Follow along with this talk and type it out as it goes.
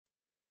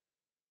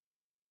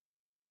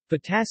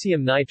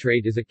Potassium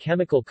nitrate is a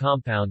chemical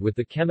compound with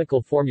the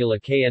chemical formula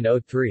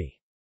KNO3.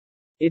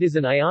 It is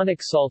an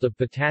ionic salt of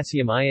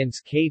potassium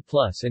ions K+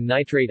 and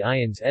nitrate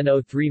ions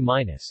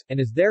NO3-, and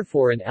is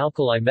therefore an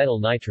alkali metal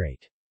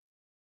nitrate.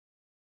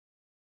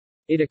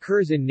 It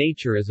occurs in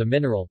nature as a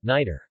mineral,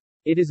 niter.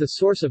 It is a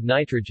source of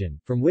nitrogen,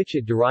 from which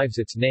it derives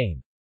its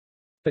name.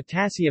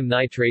 Potassium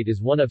nitrate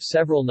is one of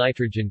several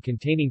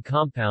nitrogen-containing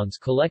compounds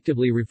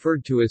collectively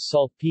referred to as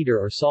saltpeter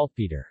or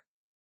saltpeter.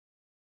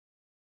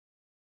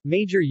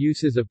 Major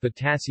uses of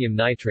potassium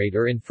nitrate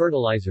are in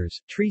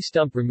fertilizers, tree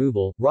stump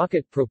removal,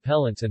 rocket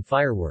propellants and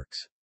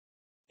fireworks.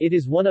 It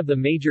is one of the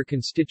major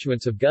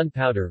constituents of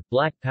gunpowder,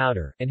 black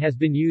powder, and has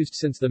been used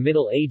since the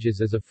Middle Ages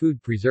as a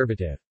food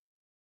preservative.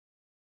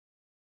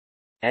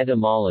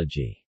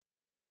 Etymology.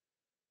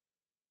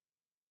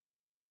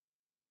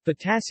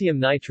 Potassium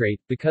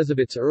nitrate, because of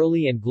its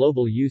early and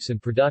global use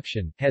and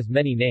production, has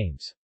many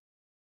names.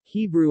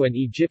 Hebrew and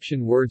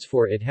Egyptian words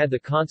for it had the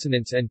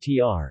consonants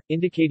ntr,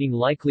 indicating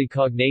likely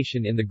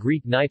cognation in the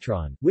Greek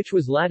nitron, which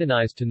was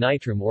Latinized to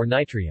nitrum or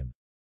nitrium.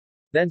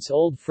 Thence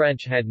Old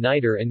French had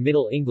niter and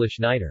Middle English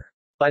niter.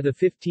 By the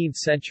 15th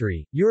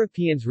century,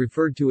 Europeans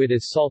referred to it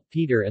as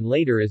saltpeter and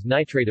later as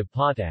nitrate of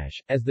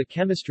potash, as the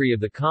chemistry of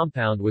the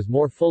compound was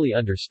more fully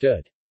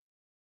understood.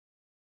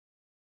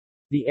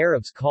 The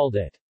Arabs called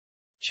it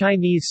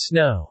Chinese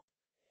snow.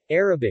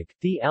 Arabic,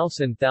 the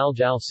alsin thalj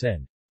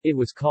al-sin. It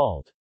was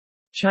called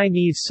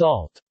Chinese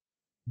salt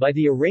by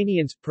the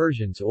Iranians,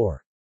 Persians,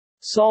 or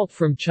salt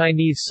from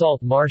Chinese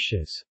salt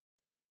marshes.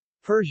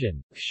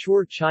 Persian,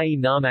 shur chai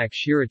namak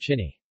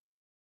shirachini.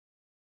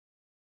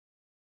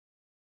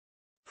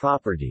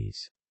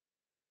 Properties.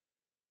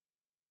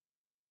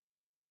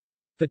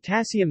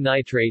 Potassium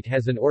nitrate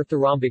has an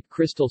orthorhombic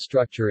crystal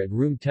structure at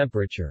room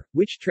temperature,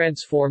 which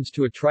transforms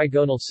to a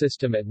trigonal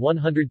system at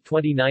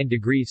 129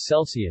 degrees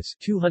Celsius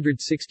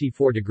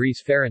 (264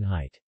 degrees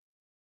Fahrenheit).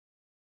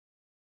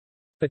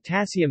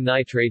 Potassium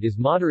nitrate is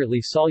moderately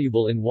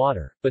soluble in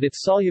water, but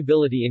its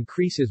solubility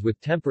increases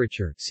with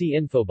temperature. See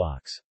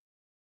infobox.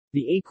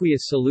 The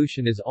aqueous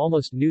solution is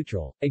almost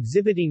neutral,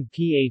 exhibiting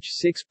pH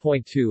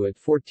 6.2 at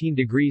 14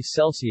 degrees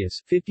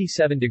Celsius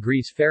 (57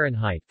 degrees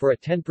Fahrenheit) for a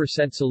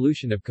 10%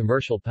 solution of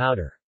commercial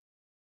powder.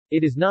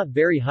 It is not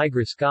very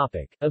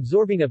hygroscopic,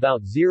 absorbing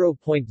about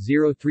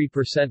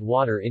 0.03%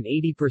 water in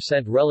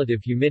 80%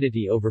 relative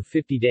humidity over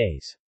 50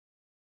 days.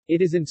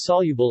 It is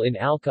insoluble in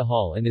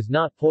alcohol and is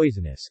not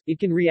poisonous. It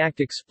can react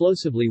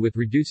explosively with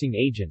reducing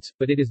agents,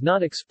 but it is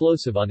not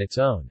explosive on its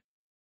own.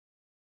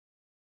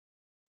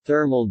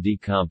 Thermal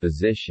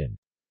decomposition.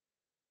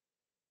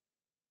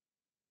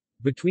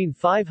 Between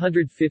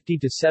 550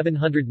 to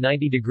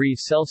 790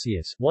 degrees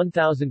Celsius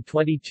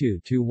 (1022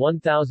 to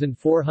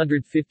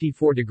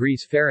 1454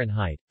 degrees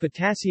Fahrenheit),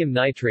 potassium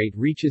nitrate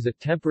reaches a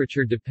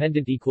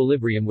temperature-dependent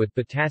equilibrium with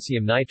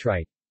potassium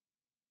nitrite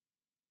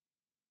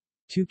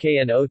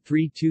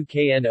 2KNO3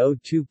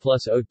 2KNO2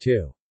 plus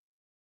O2.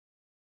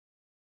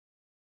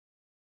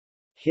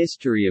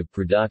 History of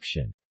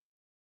production.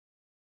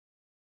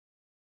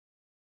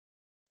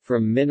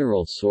 From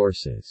mineral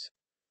sources.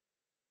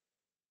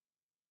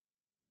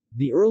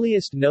 The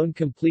earliest known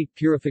complete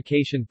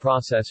purification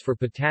process for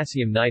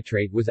potassium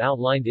nitrate was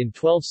outlined in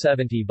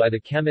 1270 by the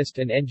chemist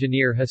and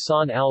engineer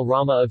Hassan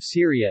al-Rama of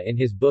Syria in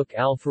his book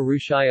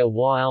Al-Farushiyya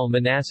wa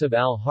al-Manasib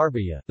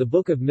al-Harbiyya, the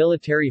Book of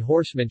Military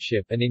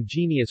Horsemanship and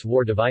Ingenious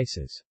War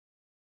Devices.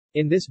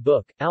 In this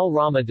book,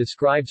 al-Rama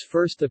describes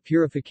first the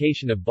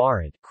purification of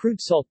barid, crude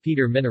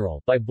saltpeter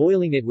mineral, by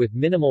boiling it with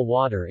minimal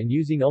water and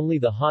using only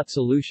the hot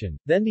solution,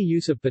 then the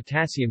use of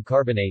potassium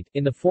carbonate,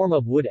 in the form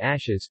of wood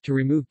ashes, to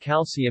remove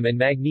calcium and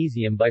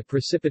magnesium by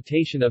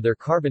precipitation of their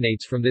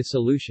carbonates from this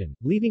solution,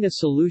 leaving a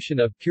solution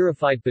of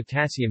purified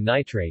potassium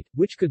nitrate,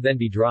 which could then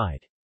be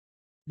dried.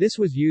 This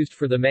was used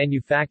for the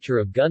manufacture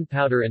of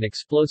gunpowder and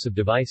explosive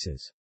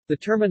devices. The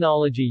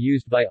terminology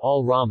used by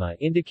al-Rama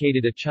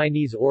indicated a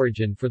Chinese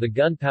origin for the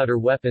gunpowder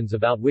weapons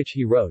about which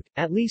he wrote.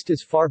 At least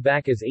as far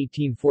back as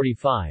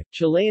 1845,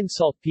 Chilean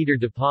saltpeter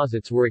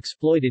deposits were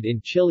exploited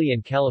in Chile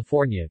and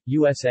California,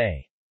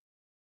 USA.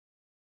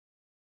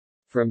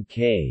 From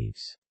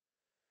caves.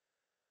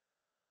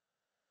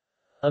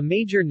 A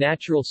major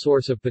natural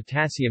source of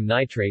potassium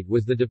nitrate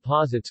was the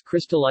deposits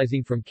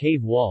crystallizing from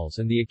cave walls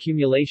and the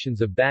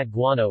accumulations of bat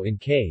guano in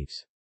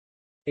caves.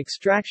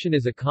 Extraction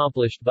is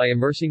accomplished by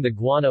immersing the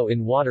guano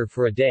in water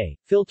for a day,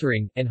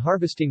 filtering, and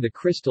harvesting the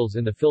crystals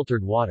in the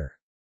filtered water.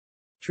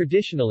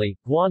 Traditionally,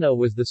 guano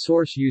was the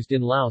source used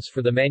in Laos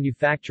for the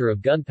manufacture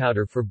of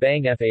gunpowder for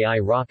Bang Fai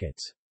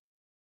rockets.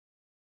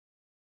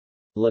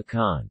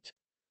 LeConte.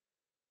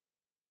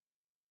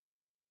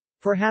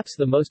 Perhaps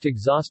the most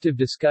exhaustive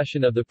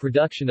discussion of the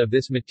production of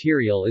this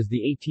material is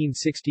the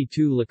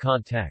 1862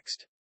 LeConte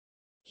text.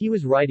 He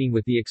was writing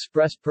with the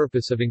express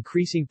purpose of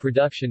increasing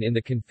production in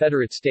the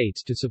Confederate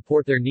States to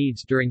support their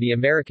needs during the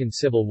American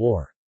Civil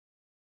War.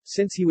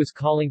 Since he was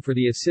calling for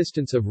the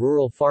assistance of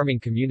rural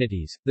farming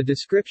communities, the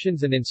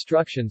descriptions and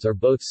instructions are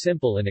both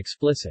simple and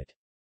explicit.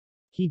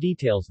 He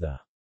details the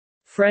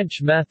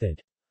French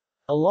method,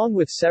 along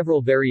with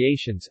several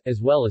variations,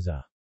 as well as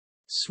a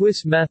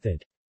Swiss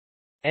method.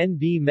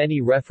 NB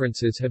Many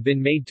references have been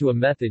made to a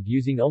method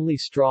using only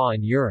straw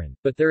and urine,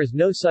 but there is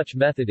no such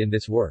method in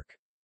this work.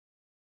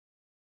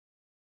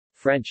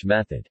 French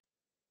method.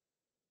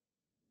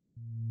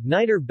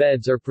 Niter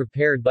beds are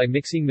prepared by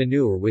mixing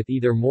manure with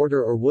either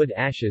mortar or wood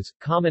ashes,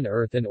 common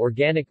earth and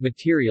organic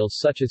materials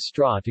such as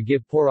straw to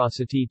give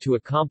porosity to a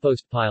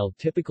compost pile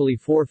typically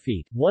 4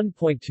 feet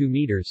 1.2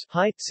 meters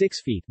high,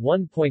 6 feet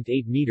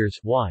 1.8 meters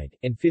wide,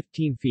 and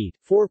 15 feet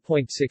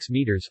 4.6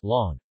 meters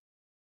long.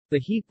 The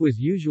heap was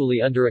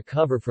usually under a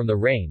cover from the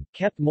rain,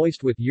 kept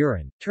moist with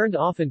urine, turned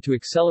often to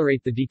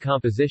accelerate the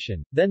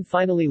decomposition, then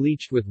finally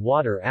leached with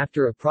water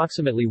after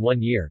approximately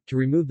 1 year, to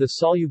remove the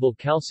soluble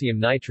calcium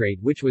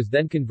nitrate which was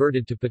then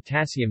converted to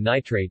potassium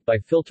nitrate by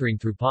filtering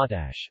through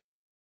potash.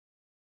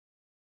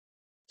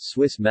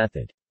 Swiss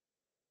method.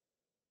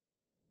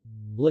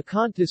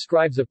 Leconte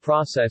describes a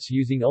process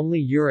using only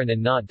urine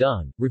and not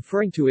dung,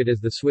 referring to it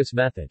as the Swiss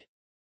method.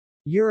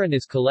 Urine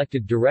is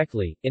collected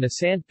directly, in a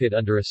sandpit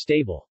under a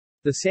stable.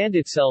 The sand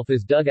itself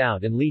is dug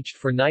out and leached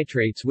for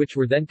nitrates which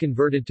were then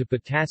converted to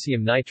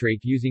potassium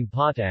nitrate using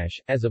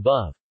potash, as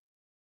above.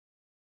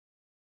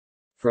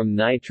 From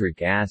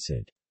nitric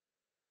acid.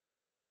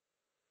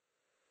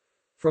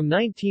 From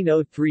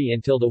 1903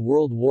 until the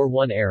World War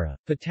I era,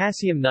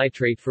 potassium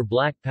nitrate for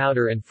black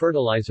powder and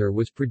fertilizer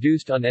was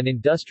produced on an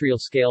industrial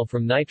scale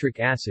from nitric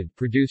acid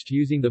produced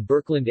using the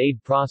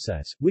Birkeland-Ade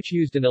process, which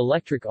used an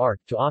electric arc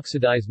to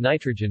oxidize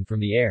nitrogen from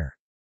the air.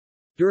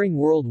 During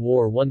World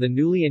War I the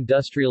newly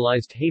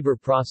industrialized Haber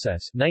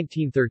process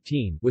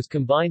 1913 was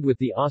combined with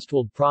the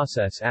Ostwald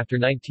process after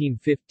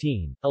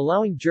 1915,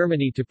 allowing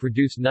Germany to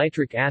produce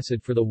nitric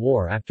acid for the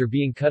war after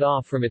being cut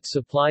off from its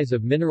supplies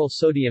of mineral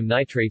sodium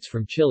nitrates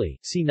from Chile.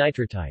 See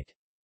nitratite.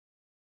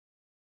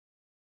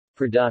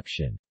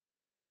 Production.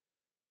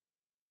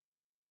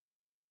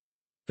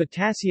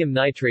 Potassium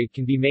nitrate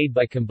can be made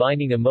by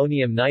combining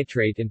ammonium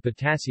nitrate and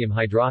potassium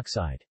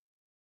hydroxide.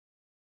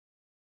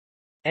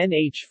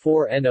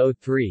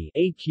 NH4NO3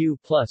 AQ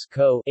plus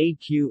CO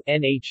AQ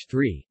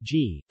NH3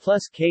 G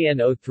plus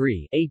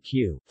KNO3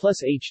 AQ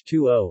plus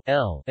H2O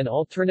L. An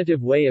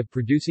alternative way of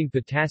producing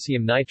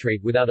potassium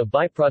nitrate without a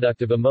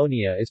byproduct of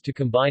ammonia is to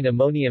combine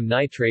ammonium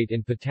nitrate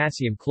and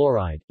potassium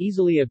chloride,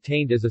 easily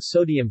obtained as a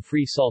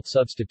sodium-free salt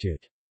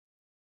substitute.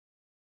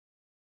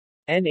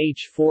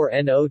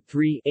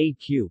 NH4NO3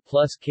 AQ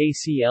plus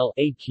KCl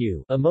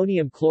AQ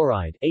ammonium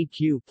chloride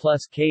AQ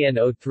plus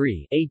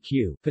KNO3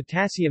 AQ.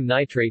 Potassium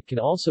nitrate can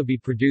also be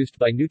produced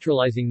by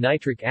neutralizing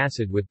nitric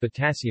acid with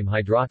potassium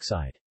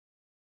hydroxide.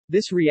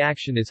 This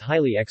reaction is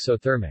highly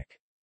exothermic.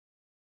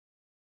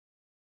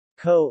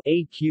 CO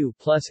AQ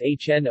plus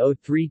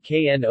HNO3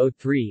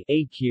 KNO3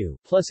 AQ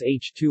plus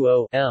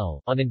H2O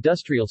L. On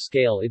industrial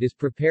scale it is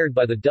prepared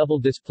by the double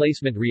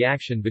displacement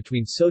reaction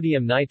between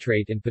sodium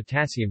nitrate and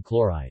potassium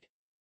chloride.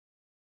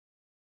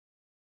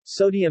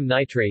 Sodium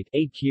nitrate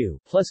AQ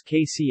plus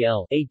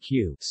KCl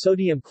AQ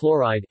sodium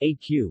chloride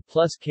AQ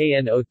plus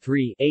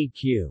KNO3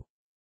 AQ.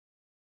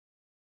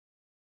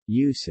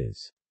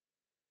 Uses.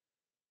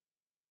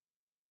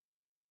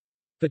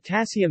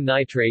 Potassium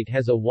nitrate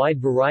has a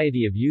wide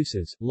variety of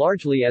uses,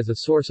 largely as a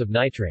source of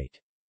nitrate.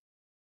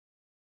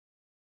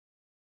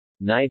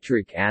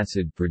 Nitric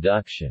acid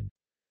production.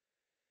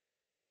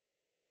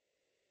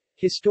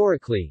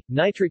 Historically,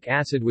 nitric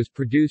acid was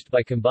produced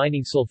by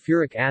combining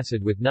sulfuric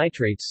acid with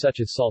nitrates such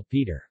as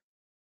saltpeter.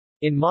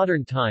 In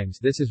modern times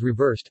this is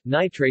reversed,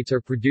 nitrates are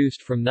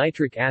produced from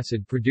nitric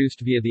acid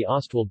produced via the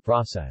Ostwald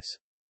process.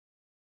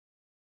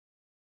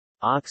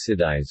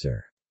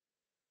 Oxidizer.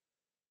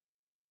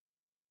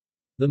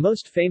 The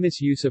most famous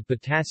use of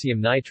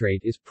potassium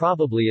nitrate is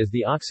probably as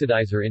the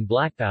oxidizer in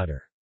black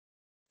powder.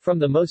 From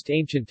the most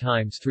ancient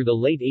times through the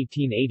late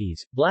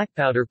 1880s, black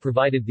powder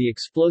provided the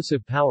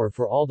explosive power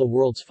for all the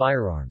world's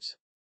firearms.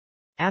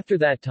 After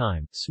that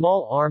time,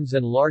 small arms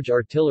and large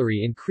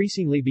artillery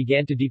increasingly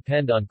began to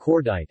depend on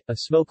cordite, a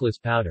smokeless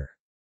powder.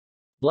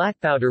 Black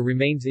powder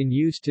remains in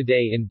use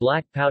today in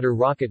black powder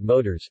rocket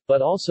motors,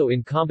 but also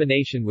in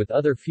combination with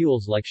other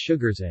fuels like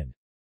sugars and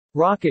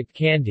rocket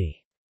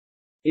candy.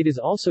 It is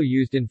also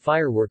used in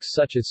fireworks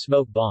such as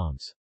smoke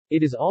bombs.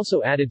 It is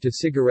also added to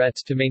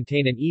cigarettes to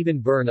maintain an even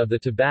burn of the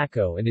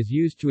tobacco and is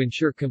used to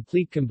ensure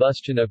complete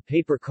combustion of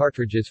paper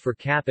cartridges for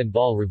cap and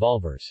ball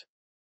revolvers.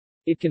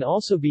 It can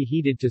also be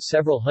heated to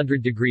several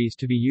hundred degrees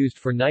to be used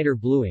for niter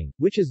bluing,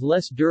 which is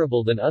less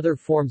durable than other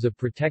forms of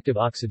protective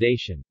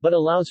oxidation, but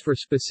allows for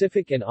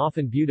specific and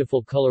often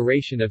beautiful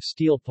coloration of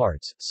steel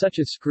parts, such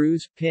as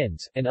screws,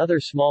 pins, and other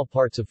small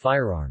parts of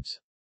firearms.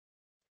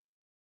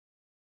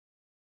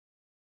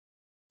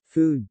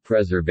 Food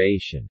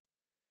preservation.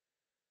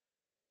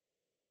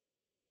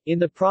 In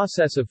the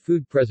process of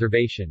food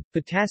preservation,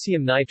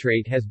 potassium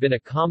nitrate has been a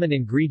common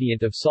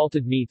ingredient of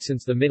salted meat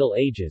since the Middle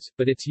Ages,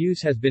 but its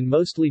use has been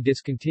mostly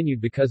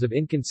discontinued because of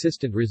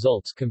inconsistent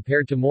results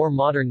compared to more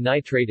modern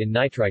nitrate and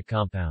nitrite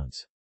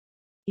compounds.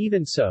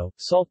 Even so,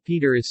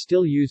 saltpeter is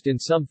still used in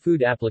some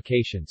food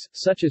applications,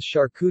 such as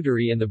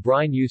charcuterie and the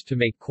brine used to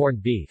make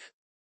corned beef.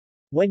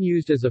 When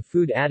used as a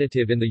food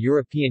additive in the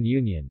European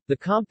Union, the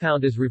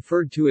compound is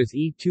referred to as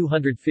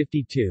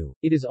E252.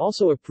 It is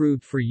also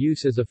approved for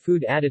use as a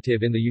food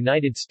additive in the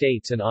United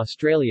States and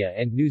Australia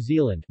and New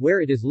Zealand,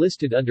 where it is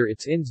listed under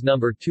its INS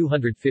number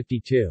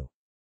 252.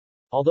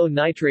 Although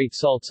nitrate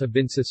salts have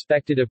been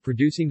suspected of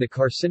producing the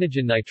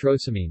carcinogen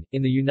nitrosamine,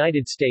 in the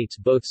United States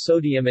both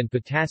sodium and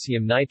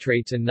potassium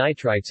nitrates and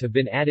nitrites have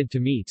been added to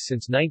meats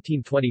since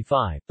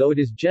 1925, though it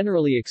is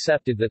generally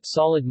accepted that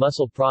solid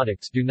muscle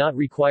products do not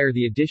require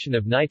the addition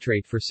of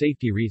nitrate for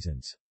safety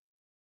reasons.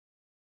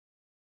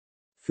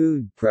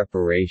 Food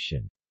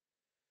preparation.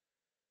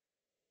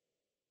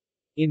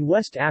 In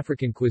West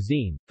African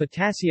cuisine,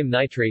 potassium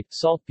nitrate,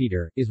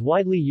 saltpeter, is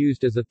widely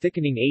used as a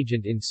thickening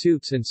agent in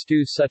soups and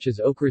stews such as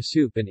okra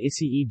soup and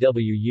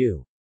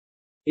isewu.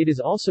 It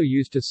is also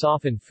used to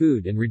soften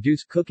food and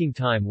reduce cooking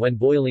time when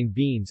boiling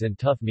beans and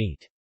tough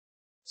meat.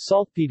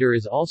 Saltpeter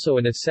is also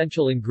an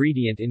essential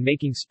ingredient in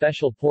making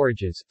special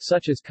porridges,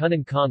 such as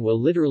kunan kanwa,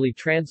 literally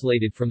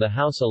translated from the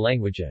Hausa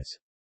language as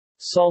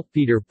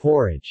saltpeter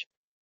porridge.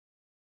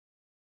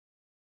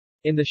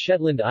 In the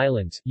Shetland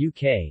Islands,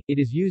 UK, it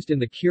is used in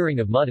the curing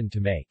of mutton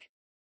to make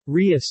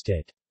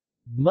rheostat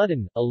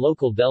mutton, a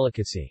local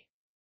delicacy.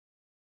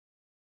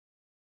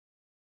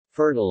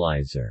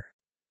 Fertilizer.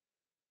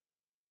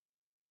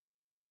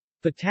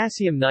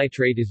 Potassium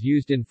nitrate is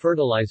used in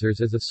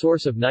fertilizers as a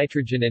source of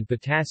nitrogen and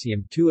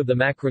potassium, two of the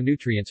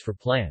macronutrients for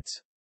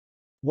plants.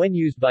 When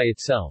used by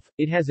itself,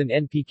 it has an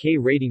NPK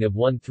rating of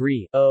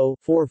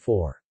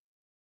 130.44.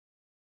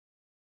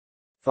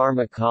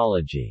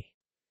 Pharmacology.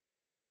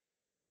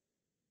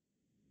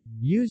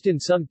 Used in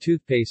some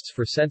toothpastes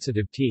for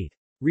sensitive teeth.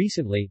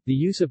 Recently, the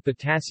use of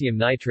potassium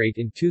nitrate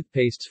in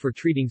toothpastes for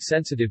treating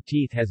sensitive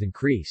teeth has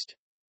increased.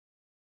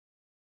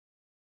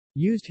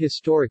 Used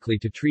historically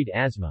to treat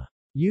asthma.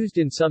 Used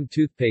in some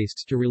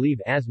toothpastes to relieve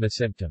asthma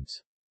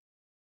symptoms.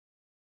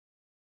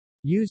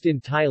 Used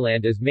in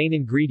Thailand as main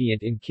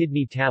ingredient in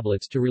kidney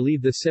tablets to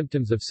relieve the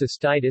symptoms of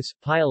cystitis,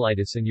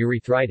 pyelitis and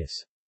urethritis.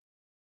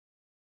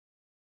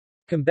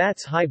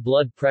 Combats high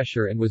blood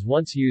pressure and was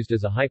once used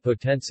as a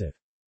hypotensive.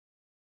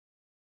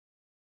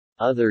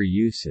 Other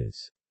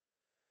uses.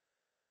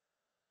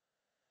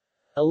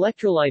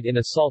 Electrolyte in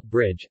a salt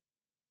bridge.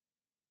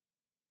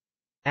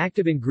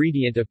 Active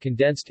ingredient of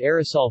condensed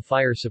aerosol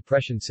fire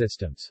suppression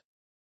systems.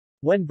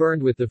 When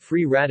burned with the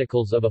free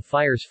radicals of a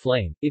fire's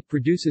flame, it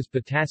produces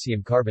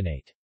potassium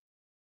carbonate.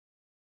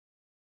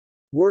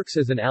 Works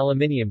as an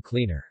aluminium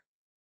cleaner.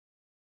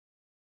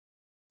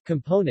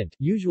 Component,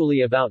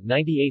 usually about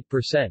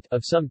 98%,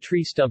 of some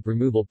tree stump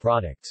removal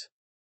products.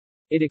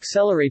 It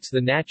accelerates the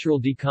natural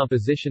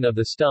decomposition of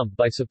the stump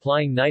by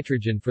supplying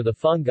nitrogen for the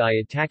fungi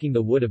attacking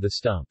the wood of the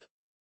stump.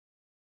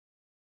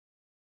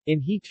 In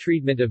heat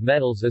treatment of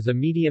metals as a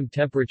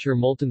medium-temperature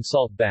molten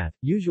salt bath,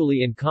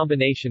 usually in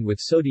combination with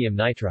sodium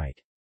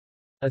nitrite.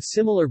 A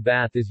similar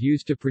bath is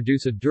used to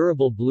produce a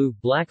durable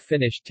blue-black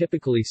finish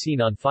typically seen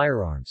on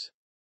firearms.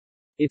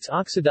 Its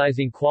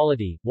oxidizing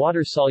quality,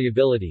 water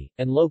solubility,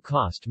 and low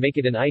cost make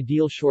it an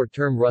ideal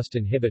short-term rust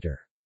inhibitor.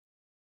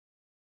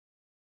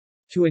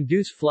 To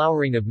induce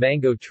flowering of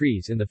mango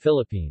trees in the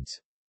Philippines.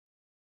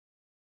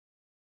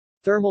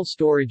 Thermal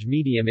storage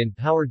medium in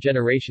power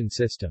generation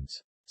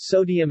systems.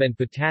 Sodium and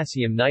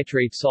potassium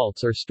nitrate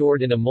salts are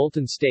stored in a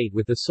molten state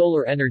with the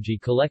solar energy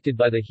collected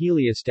by the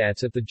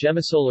heliostats at the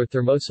Gemisolar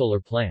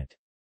thermosolar plant.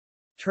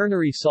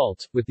 Ternary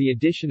salts, with the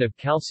addition of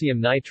calcium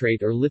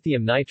nitrate or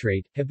lithium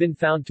nitrate, have been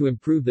found to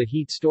improve the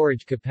heat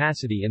storage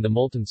capacity in the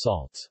molten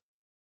salts.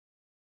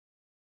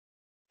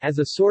 As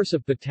a source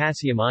of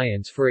potassium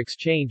ions for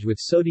exchange with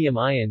sodium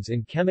ions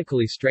in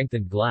chemically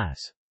strengthened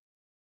glass.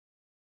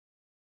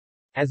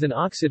 As an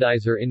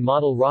oxidizer in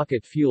model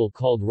rocket fuel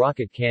called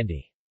rocket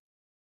candy.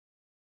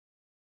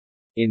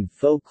 In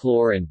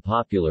folklore and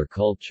popular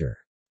culture.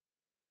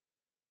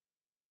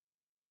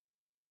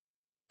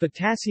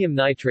 Potassium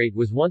nitrate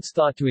was once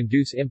thought to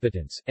induce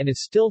impotence, and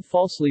is still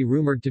falsely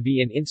rumored to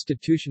be in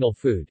institutional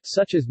food,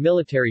 such as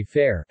military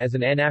fare, as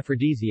an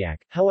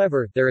anaphrodisiac.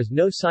 However, there is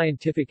no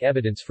scientific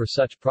evidence for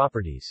such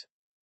properties.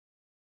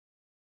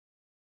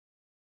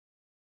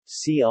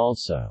 See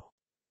also: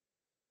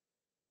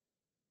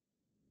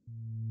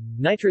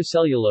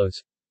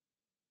 nitrocellulose,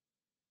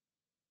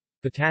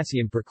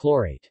 potassium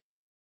perchlorate.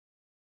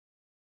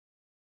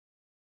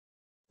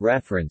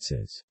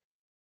 References.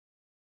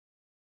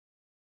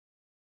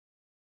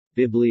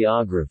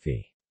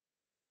 Bibliography.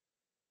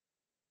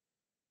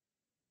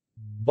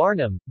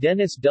 Barnum,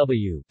 Dennis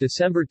W.,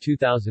 December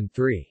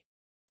 2003.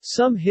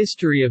 Some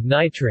History of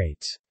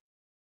Nitrates.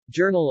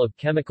 Journal of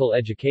Chemical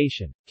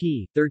Education.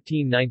 p.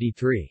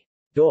 1393.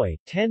 doi,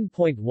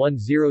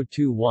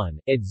 10.1021,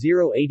 ed.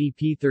 080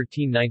 p.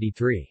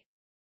 1393.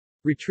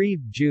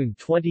 Retrieved June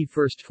 21,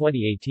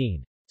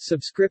 2018.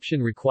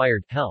 Subscription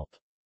required. Help.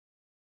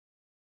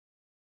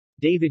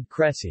 David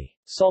Cressy.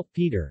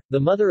 Saltpeter, The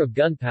Mother of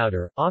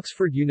Gunpowder,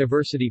 Oxford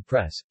University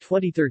Press,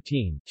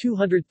 2013,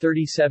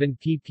 237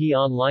 pp.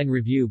 Online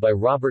review by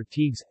Robert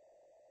Teagues.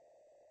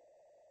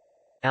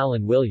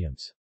 Alan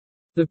Williams.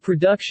 The The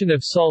production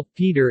of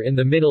saltpeter in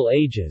the Middle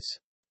Ages.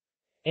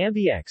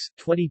 Ambiex,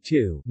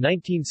 22,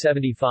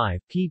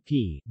 1975,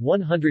 pp.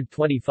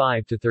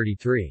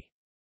 125-33.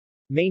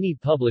 Maney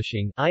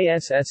Publishing,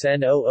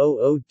 ISSN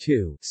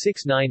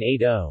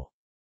 0002-6980.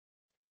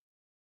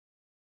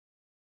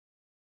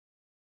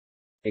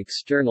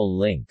 External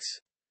links.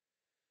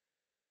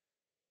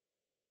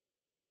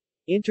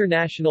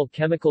 International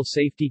Chemical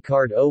Safety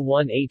Card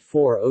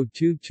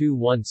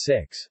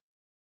 0184022216